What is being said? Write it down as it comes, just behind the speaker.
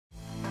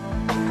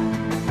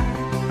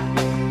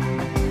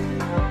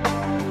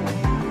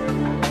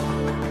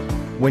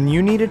When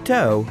you need a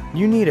tow,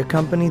 you need a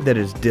company that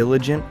is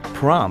diligent,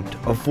 prompt,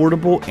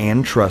 affordable,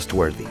 and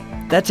trustworthy.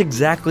 That's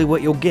exactly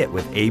what you'll get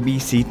with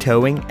ABC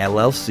Towing,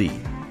 LLC.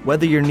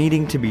 Whether you're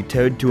needing to be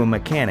towed to a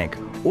mechanic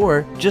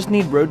or just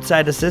need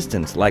roadside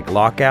assistance like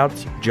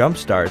lockouts, jump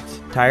starts,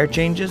 tire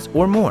changes,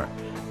 or more,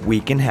 we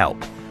can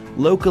help.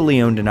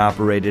 Locally owned and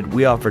operated,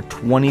 we offer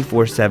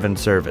 24/7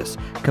 service,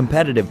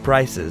 competitive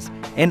prices,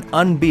 and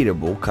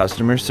unbeatable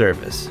customer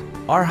service.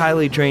 Our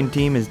highly trained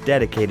team is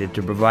dedicated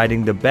to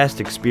providing the best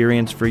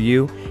experience for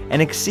you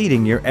and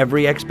exceeding your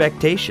every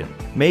expectation.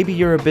 Maybe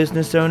you're a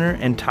business owner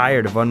and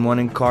tired of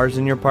unwanted cars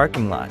in your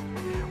parking lot.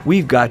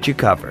 We've got you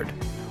covered.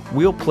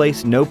 We'll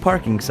place no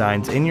parking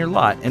signs in your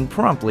lot and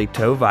promptly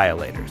tow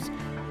violators.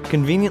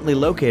 Conveniently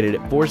located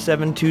at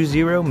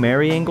 4720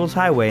 Mary Ingalls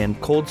Highway in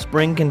Cold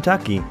Spring,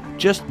 Kentucky,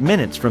 just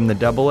minutes from the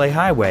AA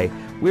Highway,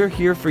 we're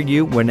here for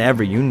you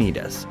whenever you need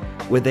us.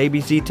 With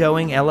ABC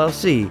Towing,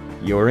 LLC,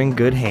 you're in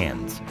good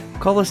hands.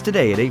 Call us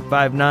today at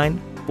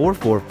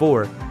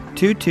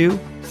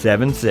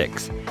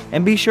 859-444-2276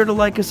 and be sure to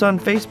like us on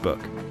Facebook.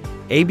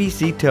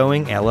 ABC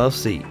Towing,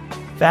 LLC,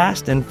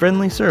 fast and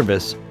friendly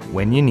service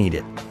when you need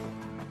it.